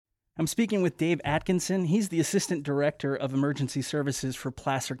I'm speaking with Dave Atkinson. He's the Assistant Director of Emergency Services for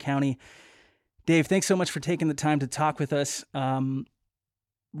Placer County. Dave, thanks so much for taking the time to talk with us.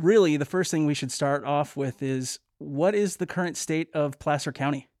 Really, the first thing we should start off with is, what is the current state of Placer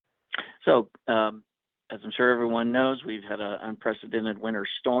County? So, as I'm sure everyone knows, we've had an unprecedented winter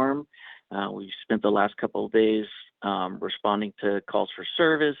storm. We've spent the last couple of days responding to calls for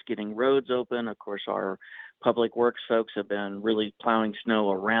service, getting roads open. Of course, our public works folks have been really plowing snow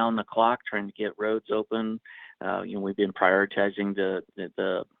around the clock, trying to get roads open. We've been prioritizing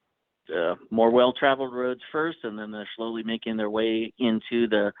the more well-traveled roads first, and then they're slowly making their way into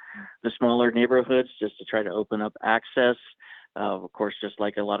the smaller neighborhoods just to try to open up access. Of course, just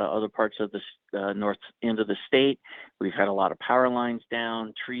like a lot of other parts of the north end of the state, we've had a lot of power lines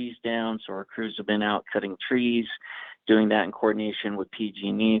down, trees down, so our crews have been out cutting trees, doing that in coordination with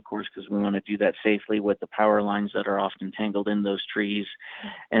PG&E, of course, because we want to do that safely with the power lines that are often tangled in those trees.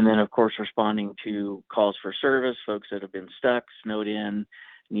 And then, of course, responding to calls for service, folks that have been stuck, snowed in,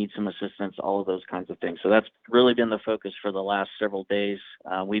 need some assistance, all of those kinds of things. So that's really been the focus for the last several days.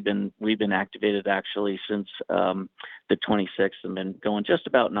 We've been activated actually since the 26th and been going just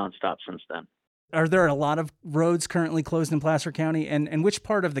about nonstop since then. Are there a lot of roads currently closed in Placer County, and which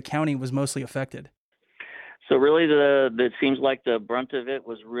part of the county was mostly affected? So really, it seems like the brunt of it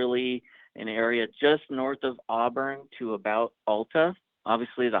was really an area just north of Auburn to about Alta.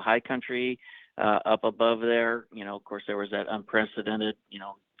 Obviously, the high country up above there, of course, there was that unprecedented,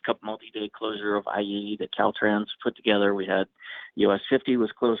 couple multi-day closure of I-80 that Caltrans put together. We had US 50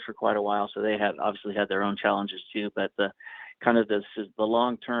 was closed for quite a while, so they obviously had their own challenges too. But the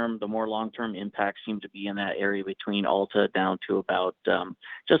more long-term impact seemed to be in that area between Alta down to about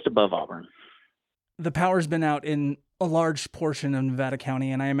just above Auburn. The power's been out in a large portion of Nevada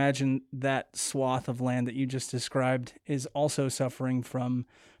County, and I imagine that swath of land that you just described is also suffering from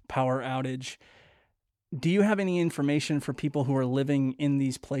power outage. Do you have any information for people who are living in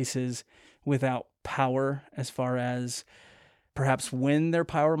these places without power, as far as perhaps when their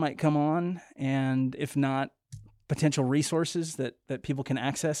power might come on, and if not, potential resources that people can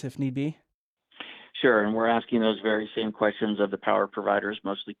access if need be? Sure, and we're asking those very same questions of the power providers,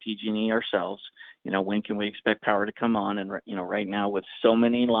 mostly PG&E ourselves. When can we expect power to come on? And right now, with so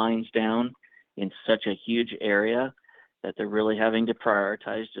many lines down in such a huge area, that they're really having to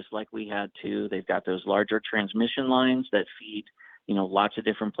prioritize, just like we had to. They've got those larger transmission lines that feed, lots of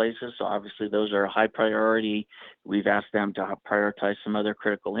different places. So obviously those are a high priority. We've asked them to prioritize some other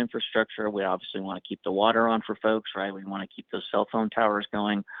critical infrastructure. We obviously want to keep the water on for folks, right? We want to keep those cell phone towers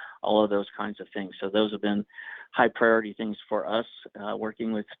going, all of those kinds of things. So those have been high priority things for us,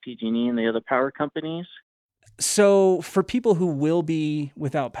 working with PG&E and the other power companies. So for people who will be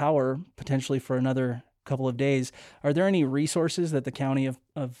without power, potentially for another couple of days, are there any resources that the county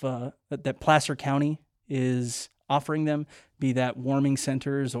that Placer County is offering them, be that warming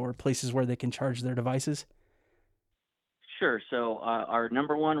centers or places where they can charge their devices? Sure. So our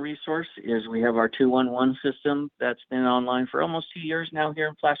number one resource is we have our 211 system that's been online for almost 2 years now here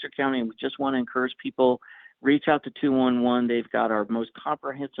in Placer County. And we just want to encourage people, reach out to 211. They've got our most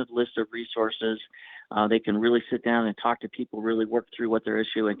comprehensive list of resources. They can really sit down and talk to people, really work through what their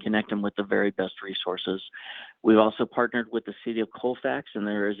issue and connect them with the very best resources. We've also partnered with the city of Colfax, and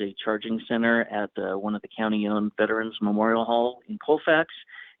there is a charging center at one of the county-owned Veterans Memorial Hall in Colfax.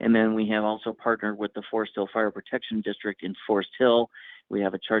 And then we have also partnered with the Forest Hill Fire Protection District in Forest Hill. We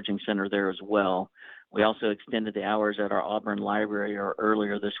have a charging center there as well. We also extended the hours at our Auburn Library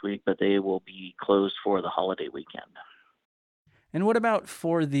earlier this week, but they will be closed for the holiday weekend. And what about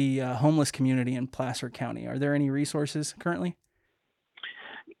for the homeless community in Placer County? Are there any resources currently?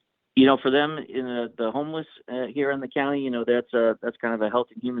 For them, in the homeless here in the county, that's kind of a Health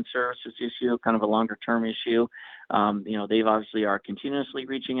and Human Services issue, kind of a longer term issue. They've obviously are continuously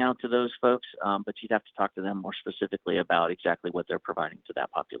reaching out to those folks, but you'd have to talk to them more specifically about exactly what they're providing to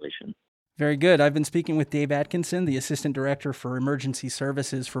that population. Very good. I've been speaking with Dave Atkinson, the Assistant Director for Emergency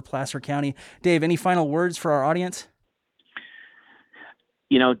Services for Placer County. Dave, any final words for our audience?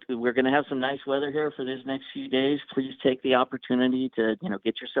 We're going to have some nice weather here for these next few days. Please take the opportunity to,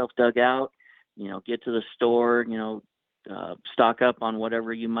 get yourself dug out, get to the store, stock up on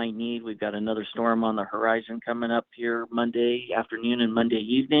whatever you might need. We've got another storm on the horizon coming up here Monday afternoon and Monday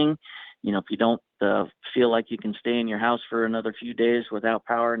evening. If you don't feel like you can stay in your house for another few days without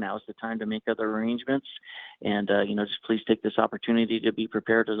power, now's the time to make other arrangements. And, just please take this opportunity to be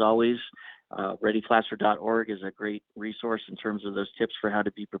prepared as always. ReadyPlacer.org is a great resource in terms of those tips for how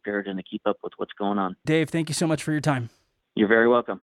to be prepared and to keep up with what's going on. Dave, thank you so much for your time. You're very welcome.